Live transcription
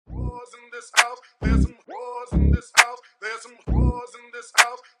this house. There's some whores in this house. There's some whores in this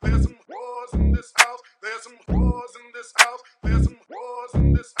house. There's some whores in this house. There's some whores in this house. There's some whores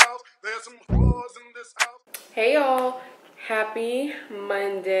in this house. There's some whores in this house. Hey y'all, happy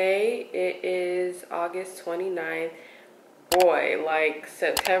Monday. It is August 29th. Boy, like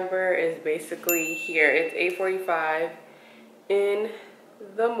September is basically here. It's 8:45 in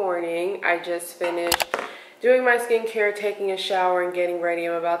the morning. I just finished doing my skincare, taking a shower, and getting ready.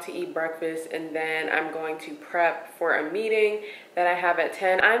 I'm about to eat breakfast, and then I'm going to prep for a meeting that I have at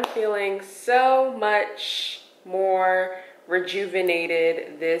 10. I'm feeling so much more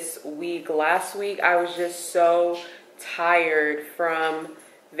rejuvenated this week. Last week, I was just so tired from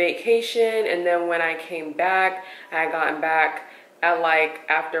vacation, and then when I came back, I had gotten back at like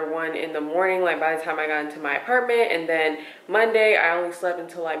after 1 in the morning, like by the time I got into my apartment. And then Monday I only slept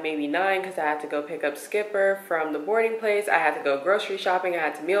until like maybe 9 because I had to go pick up Skipper from the boarding place. I had to go grocery shopping, I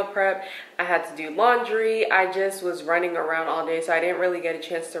had to meal prep, I had to do laundry. I just was running around all day, so I didn't really get a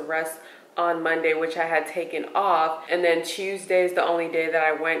chance to rest on Monday, which I had taken off. And then Tuesday is the only day that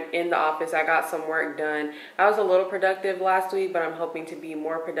I went in the office. I got some work done. I was a little productive last week, but I'm hoping to be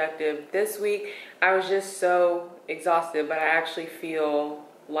more productive this week. I was just so exhausted, but I actually feel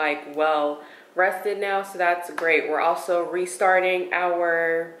like well rested now, so that's great. We're also restarting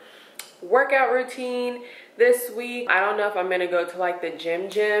our workout routine this week. I don't know if I'm gonna go to like the gym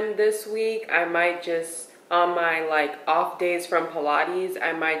this week. I might just, on my like off days from Pilates,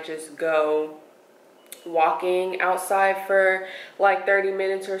 I might just go walking outside for like 30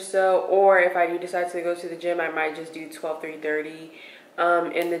 minutes or so. Or if I do decide to go to the gym, I might just do 12-3-30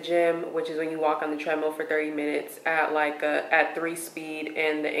 in the gym, which is when you walk on the treadmill for 30 minutes at like at 3 speed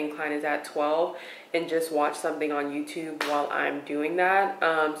and the incline is at 12, and just watch something on YouTube while I'm doing that.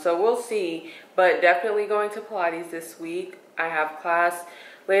 So we'll see, but definitely going to Pilates this week. I have class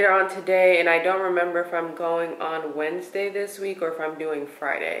later on today, and I don't remember if I'm going on Wednesday this week or if I'm doing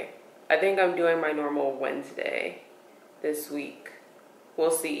Friday. I think I'm doing my normal Wednesday this week.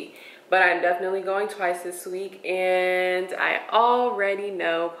 We'll see. But I'm definitely going twice this week, and I already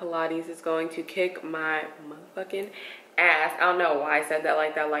know Pilates is going to kick my motherfucking ass. I don't know why I said that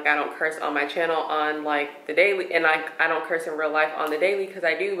like that. Like, I don't curse on my channel on like the daily, and I don't curse in real life on the daily because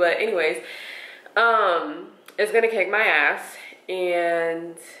I do. But anyways, it's gonna kick my ass,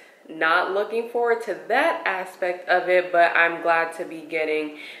 and not looking forward to that aspect of it, but I'm glad to be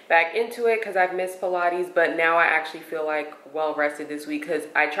getting back into it because I've missed Pilates. But now I actually feel like well rested this week, because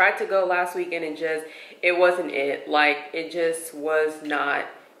I tried to go last week and it wasn't it. Like, it just was not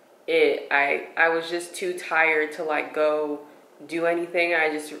it. I was just too tired to like go do anything. I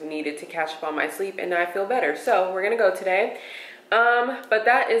just needed to catch up on my sleep, and I feel better. So we're gonna go today. But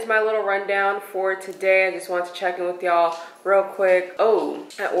that is my little rundown for today. I just want to check in with y'all real quick. Oh,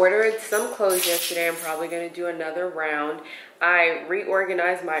 I ordered some clothes yesterday. I'm probably going to do another round. I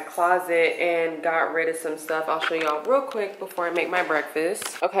reorganized my closet and got rid of some stuff. I'll show y'all real quick before I make my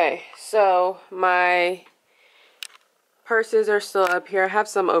breakfast. Okay, so my purses are still up here. I have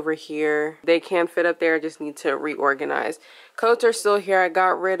some over here. They can fit up there. I just need to reorganize. Coats are still here. I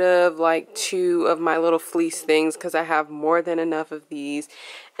got rid of like 2 of my little fleece things because I have more than enough of these.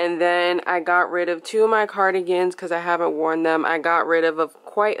 And then I got rid of 2 of my cardigans because I haven't worn them. I got rid of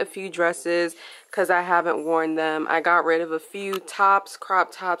quite a few dresses because I haven't worn them. I got rid of a few tops, crop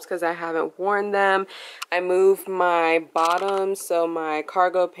tops, because I haven't worn them. I moved my bottoms, so my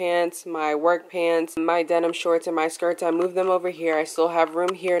cargo pants, my work pants, my denim shorts, and my skirts. I moved them over here. I still have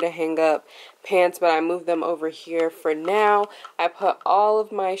room here to hang up pants, but I moved them over here for now. I put all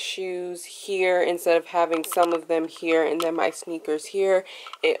of my shoes here instead of having some of them here, and then my sneakers here.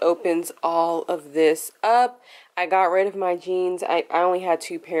 It opens all of this up. I got rid of my jeans. I only had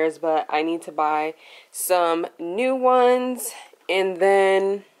 2 pairs, but I need to buy some new ones. And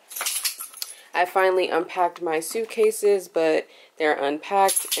then I finally unpacked my suitcases, but they're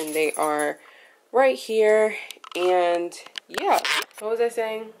unpacked and they are right here. And yeah, what was I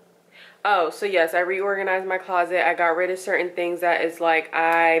saying? Oh, so yes, I reorganized my closet. I got rid of certain things that is like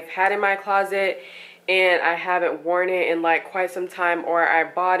I've had in my closet and I haven't worn it in like quite some time, or I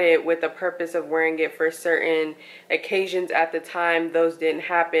bought it with the purpose of wearing it for certain occasions at the time. Those didn't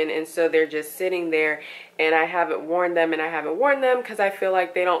happen, and so they're just sitting there, and I haven't worn them, because I feel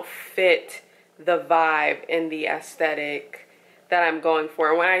like they don't fit the vibe and the aesthetic that I'm going for.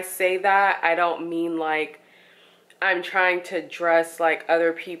 And when I say that, I don't mean like I'm trying to dress like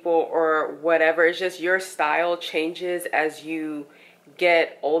other people or whatever. It's just your style changes as you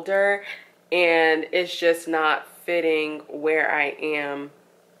get older, and it's just not fitting where I am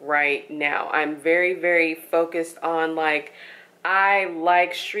right now. I'm very, very focused on like I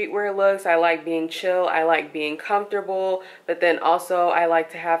like streetwear looks. I like being chill. I like being comfortable. But then also I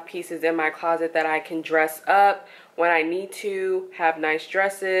like to have pieces in my closet that I can dress up when I need to, have nice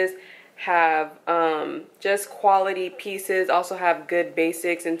dresses, have just quality pieces, also have good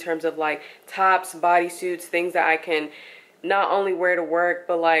basics in terms of like tops, bodysuits, things that I can not only wear to work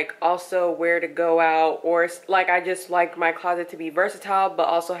but like also wear to go out, or like I just like my closet to be versatile but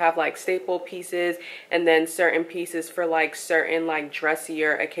also have like staple pieces and then certain pieces for like certain like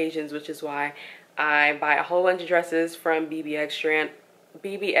dressier occasions, which is why I buy a whole bunch of dresses from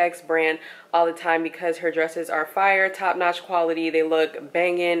BBX brand all the time, because her dresses are fire, top-notch quality. They look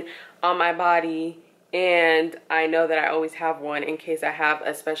banging on my body, and I know that I always have one in case I have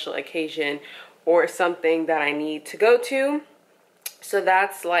a special occasion or something that I need to go to. So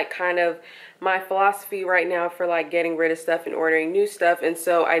that's like kind of my philosophy right now for like getting rid of stuff and ordering new stuff. And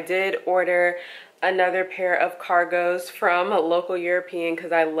so I did order another pair of cargos from a local European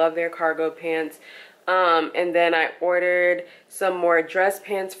because I love their cargo pants. And then I ordered some more dress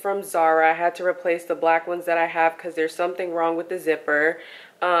pants from Zara. I had to replace the black ones that I have because there's something wrong with the zipper.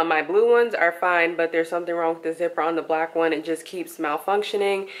 My blue ones are fine, but there's something wrong with the zipper on the black one. It just keeps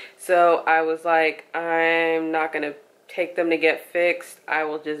malfunctioning. So I was like, I'm not going to take them to get fixed. I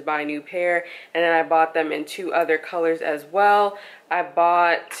will just buy a new pair. And then I bought them in 2 other colors as well. I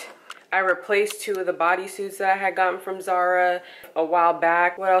replaced 2 of the bodysuits that I had gotten from Zara a while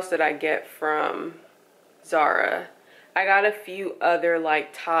back. What else did I get from Zara? I got a few other like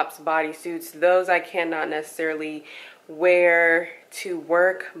tops, bodysuits. Those I cannot necessarily wear to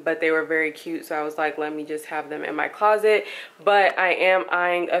work, but they were very cute, so I was like, let me just have them in my closet. But I am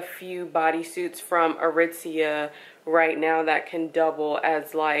eyeing a few bodysuits from Aritzia right now that can double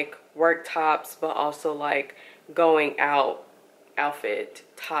as like work tops but also like going out outfit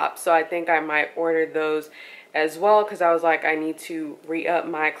tops. So I think I might order those as well, because I was like, I need to re-up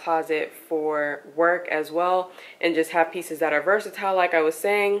my closet for work as well and just have pieces that are versatile like I was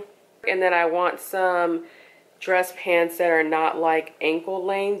saying. And then I want some dress pants that are not like ankle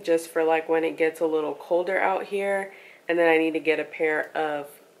length, just for like when it gets a little colder out here. And then I need to get a pair of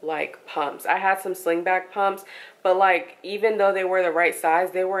like pumps. I had some slingback pumps, but like even though they were the right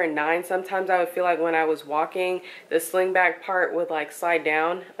size, they were a 9. Sometimes I would feel like when I was walking, the slingback part would like slide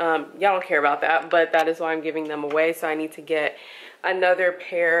down. Y'all don't care about that, but that is why I'm giving them away. So I need to get another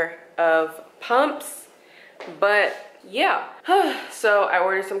pair of pumps. But yeah, so I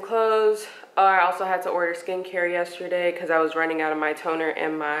ordered some clothes. I also had to order skincare yesterday because I was running out of my toner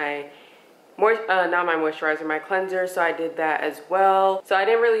and my not my moisturizer, my cleanser, so I did that as well. So I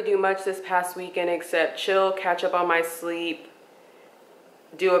didn't really do much this past weekend except chill, catch up on my sleep,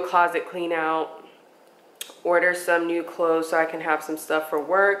 do a closet clean out, order some new clothes so I can have some stuff for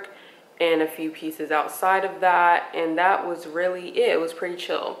work, and a few pieces outside of that, and that was really it. It was pretty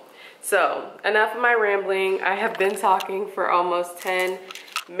chill. So enough of my rambling. I have been talking for almost 10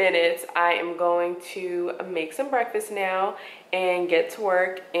 minutes. I am going to make some breakfast now and get to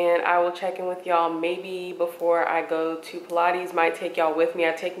work, and I will check in with y'all maybe before I go to Pilates. Might take y'all with me.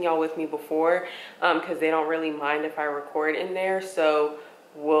 I've taken y'all with me before because they don't really mind if I record in there, so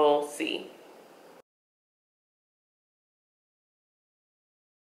we'll see.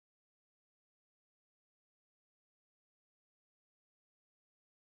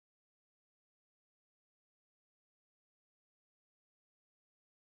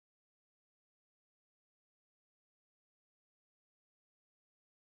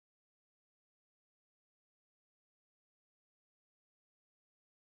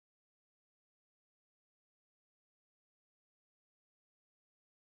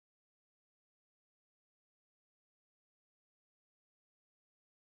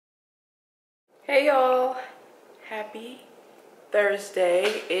 Hey y'all, happy Thursday.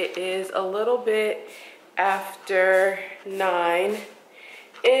 It is a little bit after 9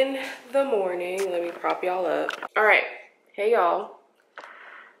 in the morning. Let me prop y'all up. All right, hey y'all.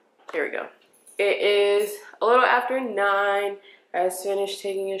 Here we go. It is a little after 9. I just finished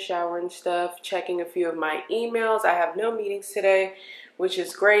taking a shower and stuff, checking a few of my emails. I have no meetings today, which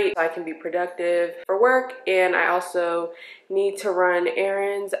is great. I can be productive for work, and I also need to run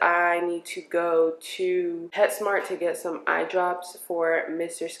errands. I need to go to PetSmart to get some eye drops for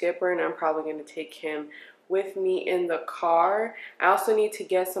Mr. Skipper, and I'm probably going to take him with me in the car. I also need to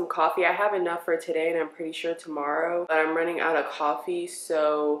get some coffee. I have enough for today, and I'm pretty sure tomorrow, but I'm running out of coffee,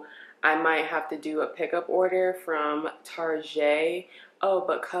 so I might have to do a pickup order from Target. Oh,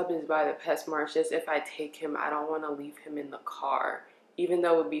 but Cub is by the PetSmart. Just if I take him, I don't want to leave him in the car. Even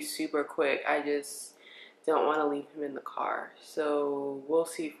though it would be super quick, I just don't want to leave him in the car. So we'll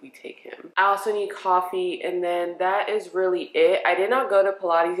see if we take him. I also need coffee, and then that is really it. I did not go to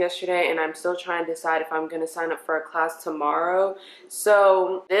Pilates yesterday, and I'm still trying to decide if I'm going to sign up for a class tomorrow.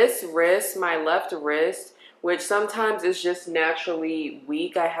 So this wrist, my left wrist, which sometimes is just naturally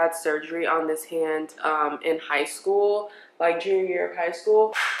weak. I had surgery on this hand in high school, like junior year of high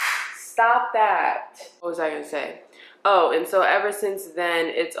school. Stop that. What was I gonna say? Oh, and so ever since then,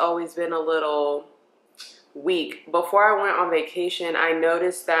 it's always been a little weak. Before I went on vacation, I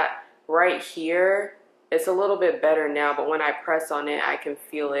noticed that right here, it's a little bit better now, but when I press on it, I can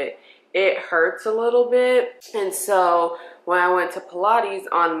feel it. It hurts a little bit. And so when I went to Pilates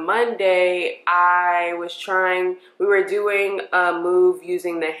on Monday, we were doing a move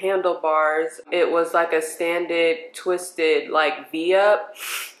using the handlebars. It was like a standard twisted like V-up,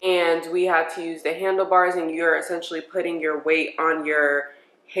 and we had to use the handlebars, and you're essentially putting your weight on your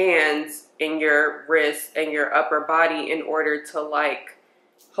hands and your wrists and your upper body in order to like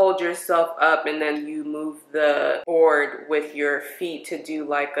hold yourself up, and then you move the board with your feet to do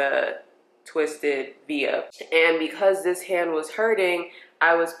like a twisted V-up. And because this hand was hurting,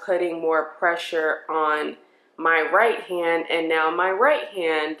 I was putting more pressure on my right hand, and now my right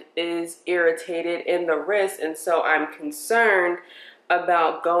hand is irritated in the wrist, and so I'm concerned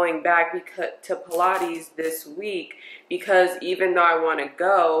about going back to Pilates this week, because even though I want to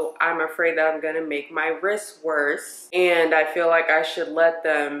go, I'm afraid that I'm going to make my wrists worse, and I feel like I should let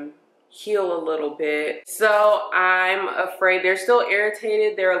them heal a little bit. So I'm afraid they're still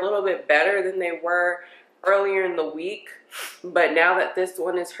irritated. They're a little bit better than they were earlier in the week, but now that this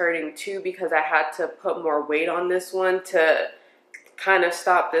one is hurting too, because I had to put more weight on this one to kind of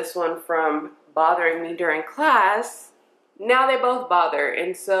stop this one from bothering me during class, now they both bother.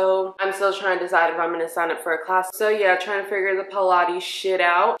 And so I'm still trying to decide if I'm going to sign up for a class. So yeah, trying to figure the Pilates shit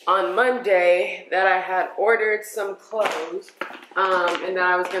out. On Monday that I had ordered some clothes, and then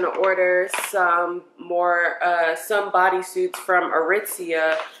I was going to order some more some bodysuits from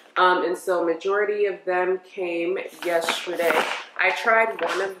Aritzia, and so majority of them came yesterday. I tried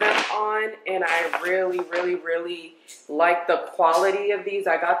one of them on, and I really like the quality of these.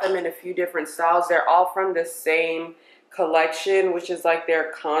 I got them in a few different styles. They're all from the same collection, which is like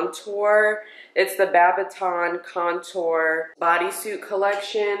their contour. It's the Babaton Contour bodysuit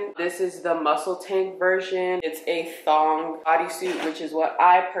collection. This is the muscle tank version. It's a thong bodysuit, which is what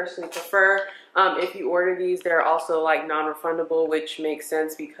I personally prefer. If you order these, they're also like non-refundable, which makes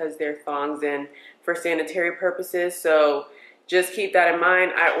sense because they're thongs and for sanitary purposes. So just keep that in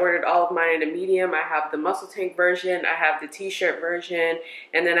mind. I ordered all of mine in a medium. I have the muscle tank version, I have the t-shirt version,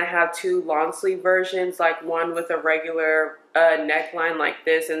 and then I have two long sleeve versions, like one with a regular neckline like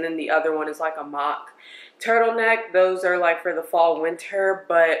this, and then the other one is like a mock turtleneck. Those are like for the fall winter,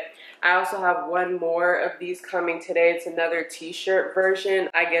 but I also have one more of these coming today. It's another t-shirt version.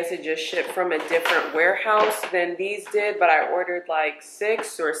 I guess it just shipped from a different warehouse than these did, but I ordered like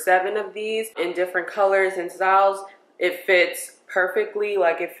 6 or 7 of these in different colors and styles. It fits perfectly,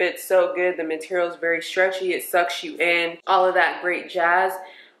 like it fits so good. The material is very stretchy, it sucks you in, all of that great jazz.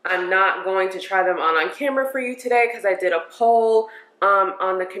 I'm not going to try them on camera for you today because I did a poll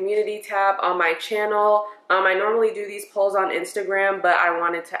on the community tab on my channel. I normally do these polls on Instagram, but I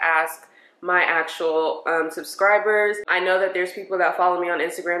wanted to ask my actual subscribers. I know that there's people that follow me on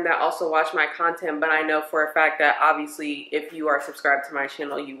Instagram that also watch my content, but I know for a fact that obviously if you are subscribed to my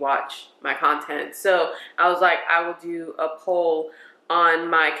channel, you watch my content. So I was like, I will do a poll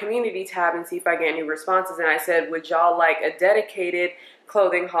on my community tab and see if I get any responses. And I said, would y'all like a dedicated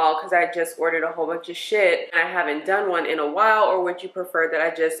clothing haul, because I just ordered a whole bunch of shit and I haven't done one in a while, or would you prefer that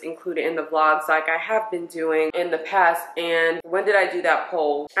I just include it in the vlogs like I have been doing in the past? And when did I do that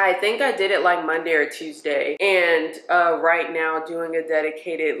poll? I think I did it like Monday or Tuesday, and right now doing a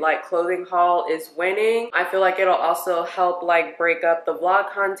dedicated like clothing haul is winning. I feel like it'll also help like break up the vlog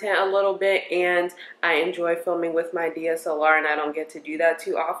content a little bit, and I enjoy filming with my DSLR and I don't get to do that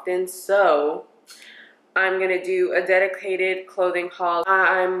too often, so I'm gonna do a dedicated clothing haul.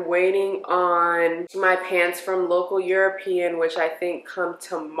 I'm waiting on my pants from Local European, which I think come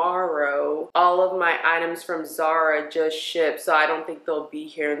tomorrow. All of my items from Zara just shipped, so I don't think they'll be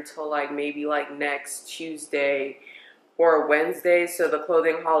here until like maybe like next Tuesday or Wednesday. So the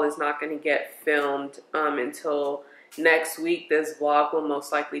clothing haul is not gonna get filmed until next week. This vlog will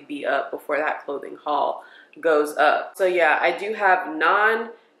most likely be up before that clothing haul goes up. So yeah, I do have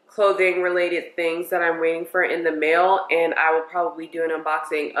non-clothing related things that I'm waiting for in the mail, and I will probably do an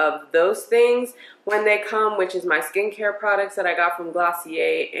unboxing of those things when they come, which is my skincare products that I got from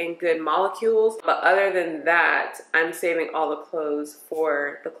Glossier and Good Molecules. But other than that, I'm saving all the clothes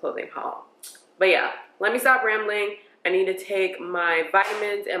for the clothing haul. But yeah, let me stop rambling. I need to take my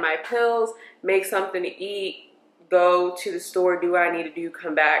vitamins and my pills, make something to eat, go to the store, do what I need to do,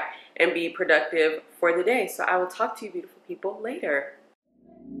 come back, and be productive for the day. So I will talk to you beautiful people later.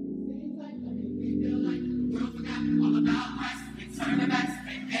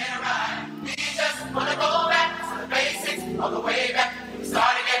 All the way back, we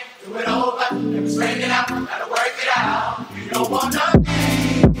start again, do it over, and we straighten it out, gotta work it out. You don't wanna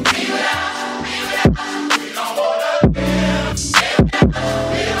be without, you don't wanna live, stay without,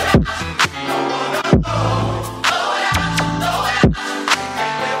 be without, you don't wanna go without, can't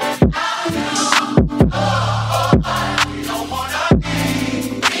live without you.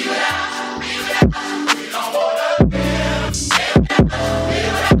 You don't wanna be without, you don't wanna live, stay without,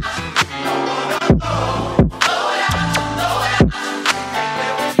 be without, you don't wanna go.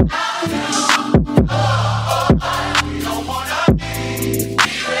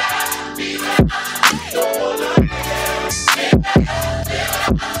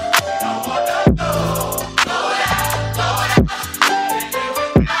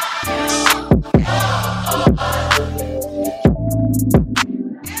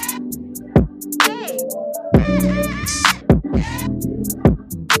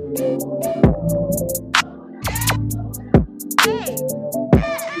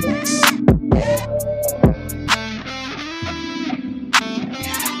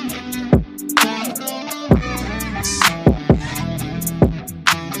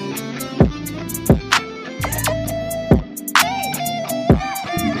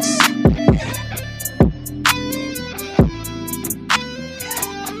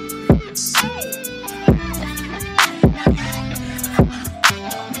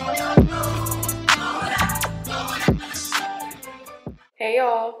 Hey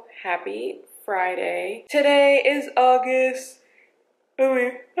y'all, happy Friday. Today is August.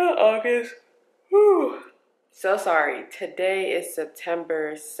 Not August. Whew. So sorry. Today is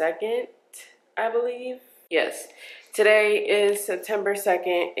September 2nd, I believe. Yes, today is September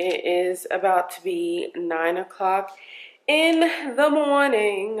 2nd. It is about to be 9 o'clock in the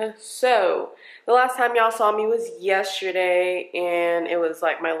morning. So the last time y'all saw me was yesterday, and it was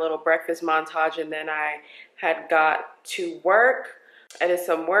like my little breakfast montage, and then I had got to work. I did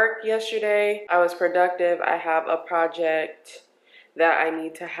some work yesterday. I was productive. I have a project that I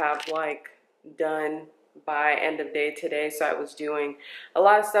need to have like done by end of day today. So I was doing a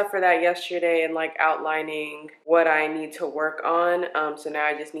lot of stuff for that yesterday and like outlining what I need to work on. So now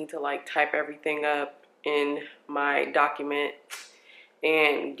I just need to like type everything up in my document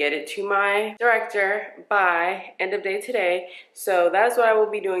and get it to my director by end of day today. So that's what I will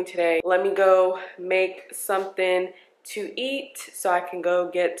be doing today. Let me go make something to eat so I can go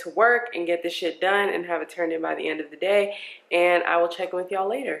get to work and get this shit done and have it turned in by the end of the day, and I will check in with y'all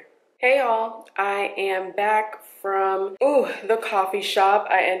later. Hey y'all, I am back from the coffee shop.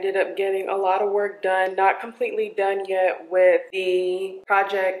 I ended up getting a lot of work done, not completely done yet with the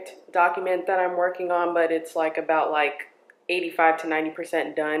project document that I'm working on, but it's like about like 85 to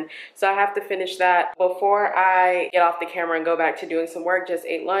 90% done. So I have to finish that before I get off the camera and go back to doing some work. Just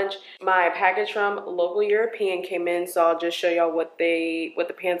ate lunch. My package from Local European came in, so I'll just show y'all what the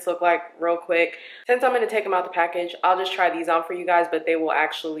pants look like real quick. Since I'm gonna take them out the package, I'll just try these on for you guys, but they will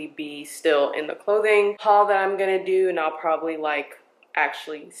actually be still in the clothing haul that I'm gonna do, and I'll probably like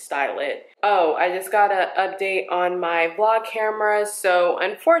actually style it. Oh, I just got an update on my vlog camera. So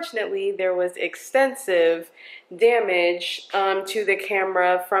unfortunately there was extensive damage to the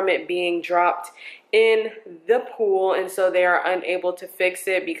camera from it being dropped in the pool, and so they are unable to fix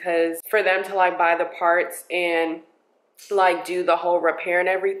it because for them to like buy the parts and like do the whole repair and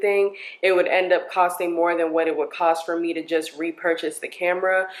everything, it would end up costing more than what it would cost for me to just repurchase the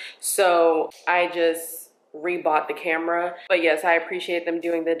camera. So I just rebought the camera. But yes, I appreciate them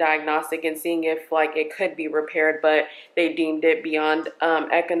doing the diagnostic and seeing if like it could be repaired, but they deemed it beyond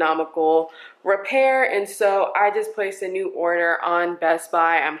economical repair, and so I just placed a new order on Best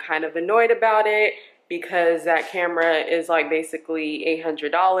Buy. I'm kind of annoyed about it because that camera is like basically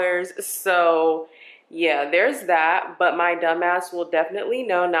 $800. So yeah, there's that, but my dumbass will definitely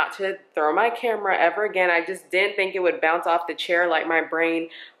know not to throw my camera ever again. I just didn't think it would bounce off the chair. Like my brain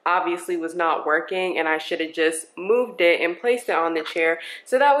obviously was not working, and I should have just moved it and placed it on the chair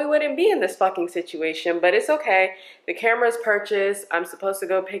so that we wouldn't be in this fucking situation. But it's okay. The camera's purchased. I'm supposed to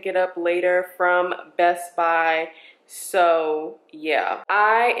go pick it up later from Best Buy. So yeah,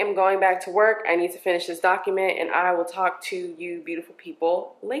 I am going back to work. I need to finish this document, and I will talk to you beautiful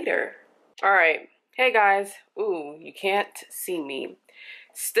people later. All right. Hey guys. Ooh, you can't see me.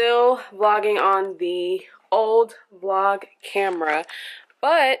 Still vlogging on the old vlog camera.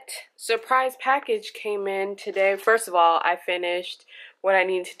 But surprise package came in today. First of all, I finished what I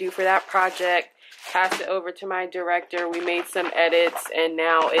needed to do for that project, passed it over to my director. We made some edits and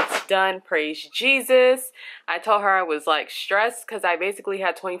now it's done. Praise Jesus. I told her I was like stressed because I basically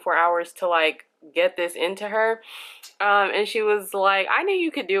had 24 hours to like get this into her. And she was like, I knew you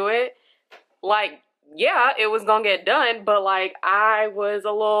could do it. Like, yeah, it was gonna get done, but like I was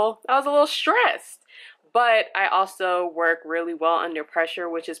a little stressed. But I also work really well under pressure,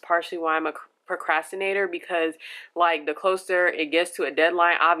 which is partially why I'm a procrastinator, because like the closer it gets to a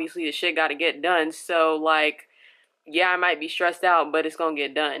deadline, obviously the shit got to get done. So like, yeah, I might be stressed out, but it's gonna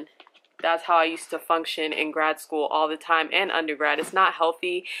get done. That's how I used to function in grad school all the time and undergrad. It's not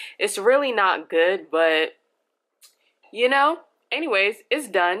healthy. It's really not good, but you know, anyways, it's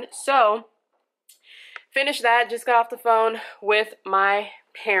done. So finished that, just got off the phone with my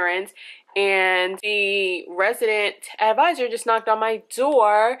parents, and the resident advisor just knocked on my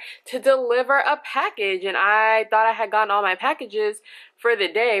door to deliver a package. And I thought I had gotten all my packages for the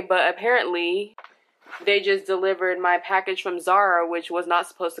day, but apparently they just delivered my package from Zara, which was not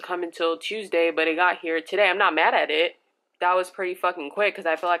supposed to come until Tuesday, but it got here today. I'm not mad at it. That was pretty fucking quick because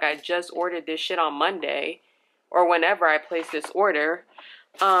I feel like I just ordered this shit on Monday or whenever I placed this order.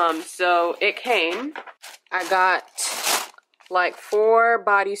 So it came. I got like 4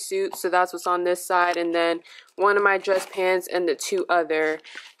 bodysuits, so that's what's on this side, and then one of my dress pants and the 2 other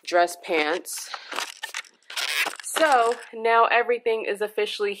dress pants. So now everything is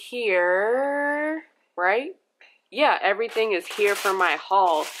officially here, right? Yeah, everything is here for my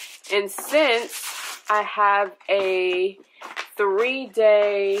haul. And since I have a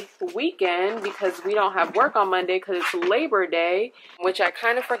 3-day weekend because we don't have work on Monday because it's Labor Day, which I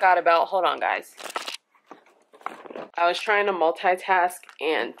kind of forgot about. Hold on, guys. I was trying to multitask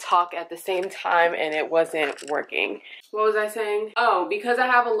and talk at the same time and it wasn't working. What was I saying? Oh, because I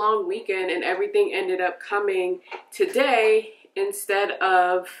have a long weekend and everything ended up coming today instead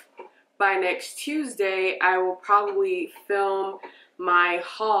of by next Tuesday, I will probably film my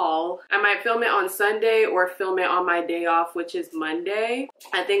haul. I might film it on Sunday or film it on my day off, which is Monday.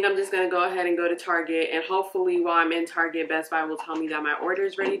 I think I'm just gonna go ahead and go to Target, and hopefully while I'm in Target, Best Buy will tell me that my order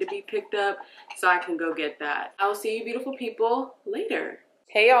is ready to be picked up so I can go get that. I will see you beautiful people later.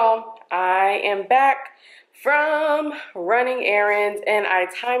 Hey y'all, I am back from running errands and I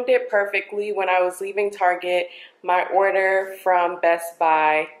timed it perfectly. When I was leaving Target, my order from Best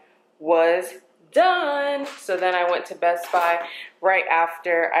Buy was done. So then I went to Best Buy right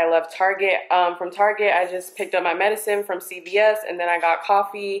after I left Target. From Target, I just picked up my medicine from CVS, and then I got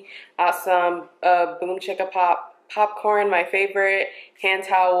coffee, some Boom Chicka popcorn, my favorite, hand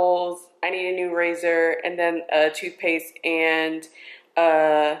towels. I need a new razor, and then toothpaste and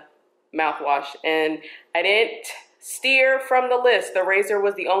mouthwash. And I didn't steer from the list. The razor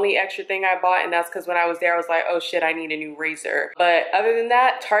was the only extra thing I bought, and that's because when I was there I was like, oh shit, I need a new razor. But other than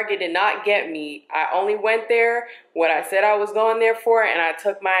that, Target did not get me. I only went there what I said I was going there for, and I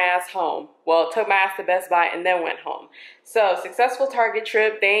took my ass home. Well, took my ass to Best Buy and then went home. So successful Target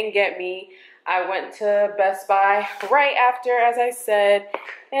trip. They ain't get me. I went to Best Buy right after, as I said,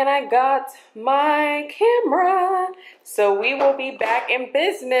 and I got my camera. So we will be back in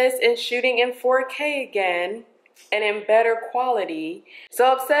business and shooting in 4K again and in better quality.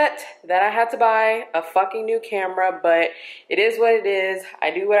 So upset that I had to buy a fucking new camera, but it is what it is.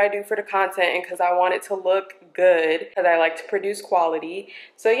 I do what I do for the content and because I want it to look good, because I like to produce quality.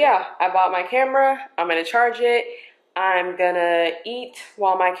 So yeah, I bought my camera. I'm gonna charge it. I'm gonna eat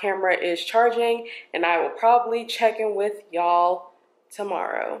while my camera is charging, and I will probably check in with y'all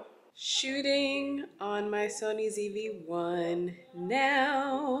tomorrow. Shooting on my Sony ZV-1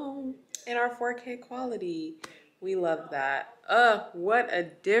 now in our 4K quality. We love that. What a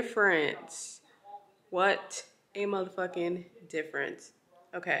difference. What a motherfucking difference.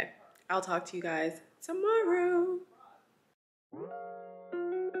 Okay, I'll talk to you guys tomorrow.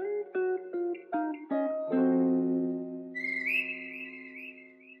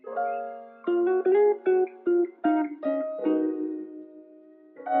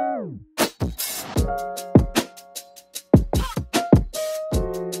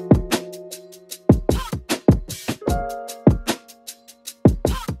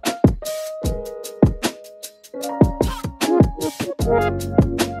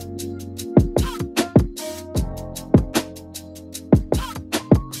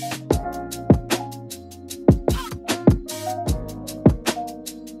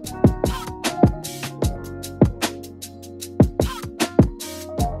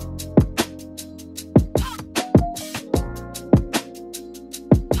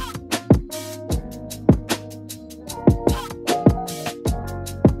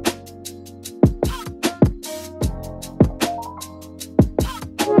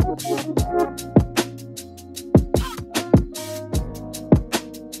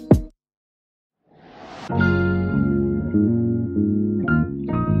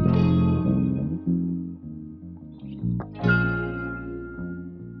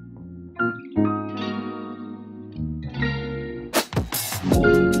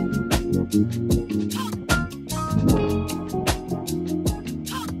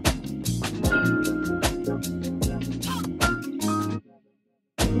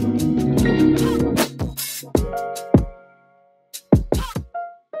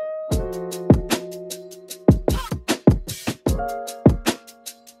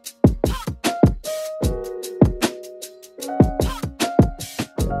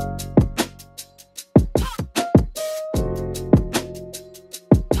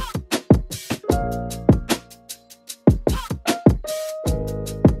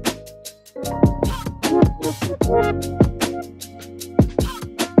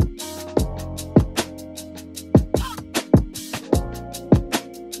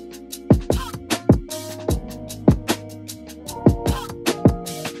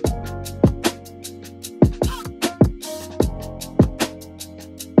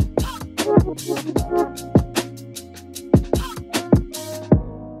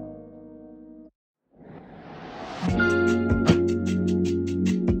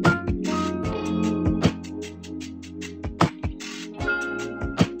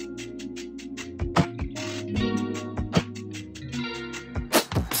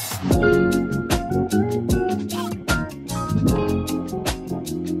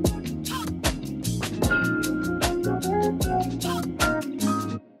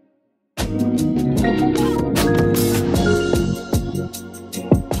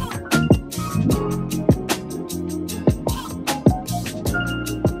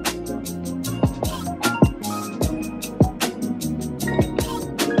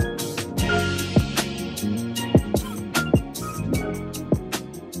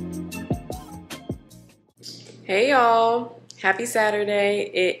 Hey y'all, happy Saturday.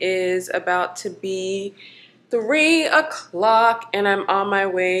 It is about to be 3 o'clock and I'm on my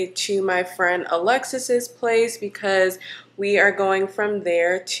way to my friend Alexis's place because we are going from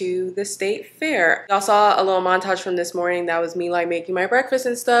there to the state fair. Y'all saw a little montage from this morning. That was me like making my breakfast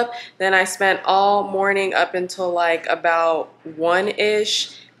and stuff. Then I spent all morning up until like about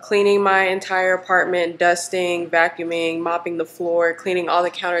 1-ish cleaning my entire apartment, dusting, vacuuming, mopping the floor, cleaning all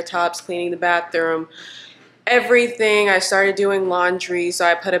the countertops, cleaning the bathroom, everything. I started doing laundry, so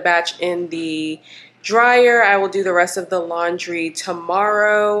I put a batch in the dryer. I will do the rest of the laundry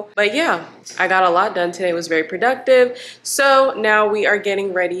tomorrow. But yeah, I got a lot done today. It was very productive. So now we are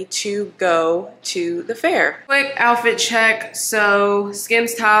getting ready to go to the fair. Quick outfit check. So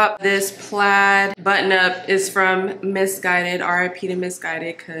Skims top, this plaid button up is from Misguided. RIP to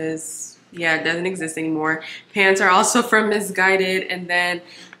Misguided because yeah, it doesn't exist anymore. Pants are also from Misguided, and then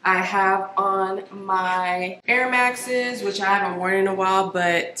I have on my Air Maxes, which I haven't worn in a while,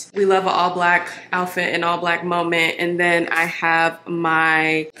 but we love an all black outfit and all black moment. And then I have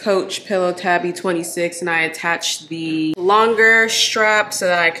my Coach Pillow Tabby 26, and I attached the longer strap so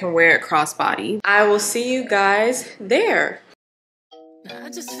that I can wear it crossbody. I will see you guys there. I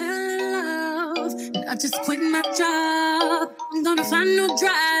just fell in love, I just quit my job. I'm gonna find a new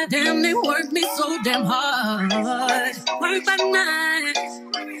drive. Damn, they work me so damn hard. Work by 9,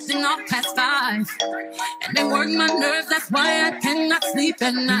 then off past 5. And they work my nerves, that's why I cannot sleep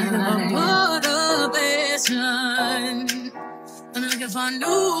at night. Motivation, I'm looking for a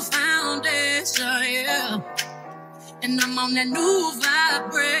new foundation, yeah. And I'm on that new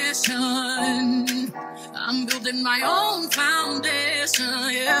vibration. I'm building my own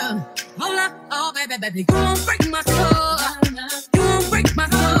foundation, yeah. Hold up, oh baby, baby, you won't break my soul. You won't break my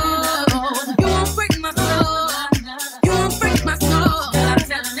soul. You won't break my soul. You won't break my soul. I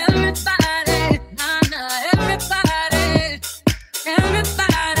tell everybody, I know everybody,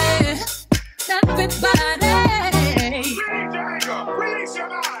 everybody, everybody. Release your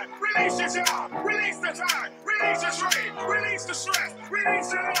mind, release your job, release the time, release your strain, release the stress,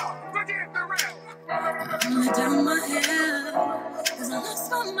 release your love, forget the rest. I'm down my head, cause I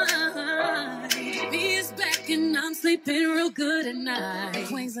lost my mind. Me is back and I'm sleeping real good at night.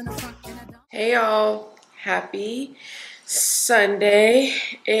 Wings in the front and I don't. Hey y'all, happy Sunday.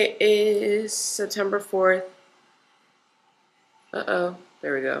 It is September 4th. There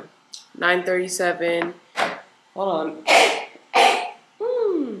we go. 9:37. Hold on.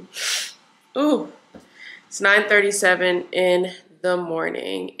 Ooh. It's 9:37 in the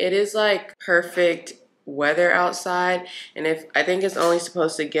morning. It is like perfect weather outside, and I think it's only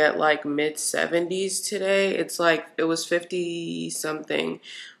supposed to get like mid-70s today. It's like it was 50 something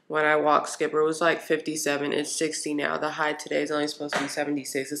when I walked Skipper. It was like 57. It's 60 now. The high today is only supposed to be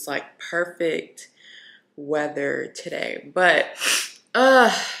 76. It's like perfect weather today. But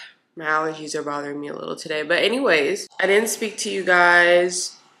my allergies are bothering me a little today. But anyways, I didn't speak to you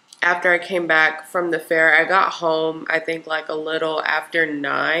guys after I came back from the fair. I got home, I think like a little after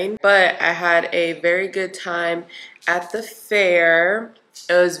 9, but I had a very good time at the fair.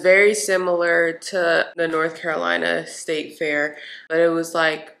 It was very similar to the North Carolina State Fair, but it was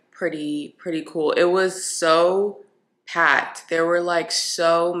like pretty cool. It was so packed. There were like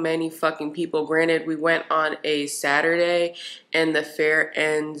so many fucking people. Granted, we went on a Saturday and the fair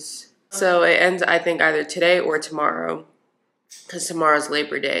ends, so it ends I think either today or tomorrow, because tomorrow's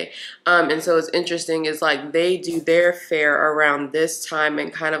Labor Day. And so what's interesting is like they do their fair around this time,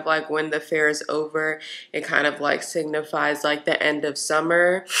 and kind of like when the fair is over, it kind of like signifies like the end of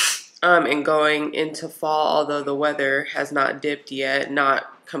summer and going into fall, although the weather has not dipped yet,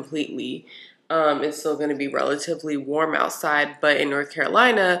 not completely. It's still going to be relatively warm outside, but in North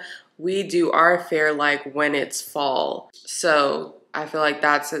Carolina, we do our fair like when it's fall. So I feel like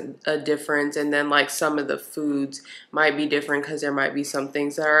that's a difference. And then like some of the foods might be different because there might be some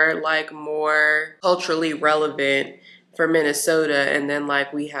things that are like more culturally relevant for Minnesota. And then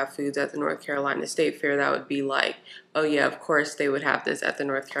like we have foods at the North Carolina State Fair that would be like, oh yeah, of course they would have this at the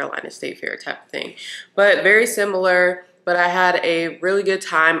North Carolina State Fair type of thing. But very similar. But I had a really good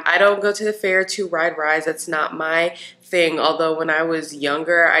time. I don't go to the fair to ride rides. That's not my thing. Although when I was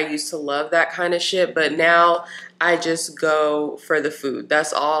younger, I used to love that kind of shit. But now I just go for the food.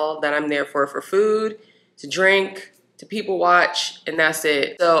 That's all that I'm there for food, to drink, to people watch, and that's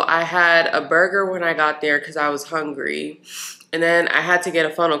it. So I had a burger when I got there because I was hungry. And then I had to get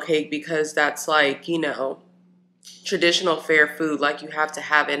a funnel cake because that's like, you know, traditional fair food, like you have to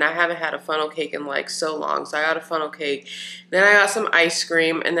have it. And I haven't had a funnel cake in like so long, so I got a funnel cake. Then I got some ice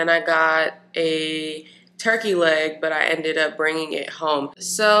cream, and then I got a turkey leg, but I ended up bringing it home.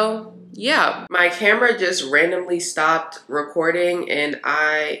 So yeah, my camera just randomly stopped recording, and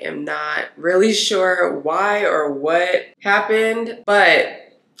I am not really sure why or what happened, but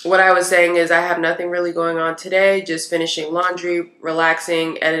what I was saying is I have nothing really going on today, just finishing laundry,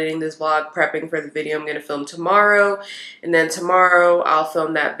 relaxing, editing this vlog, prepping for the video I'm gonna film tomorrow. And then tomorrow I'll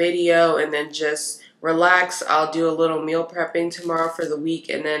film that video and then just relax. I'll do a little meal prepping tomorrow for the week,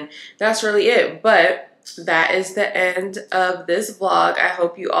 and then that's really it. But that is the end of this vlog. I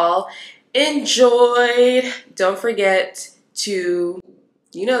hope you all enjoyed. Don't forget to,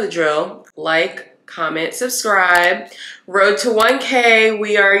 you know the drill, like, comment, subscribe. Road to 1K.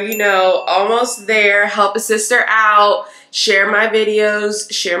 We are, you know, almost there. Help a sister out. Share my videos.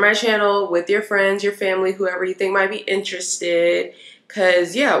 Share my channel with your friends, your family, whoever you think might be interested.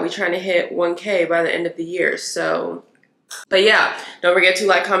 Because, yeah, we're trying to hit 1K by the end of the year. So, but yeah, don't forget to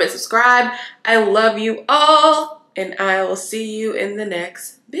like, comment, subscribe. I love you all, and I will see you in the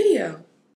next video.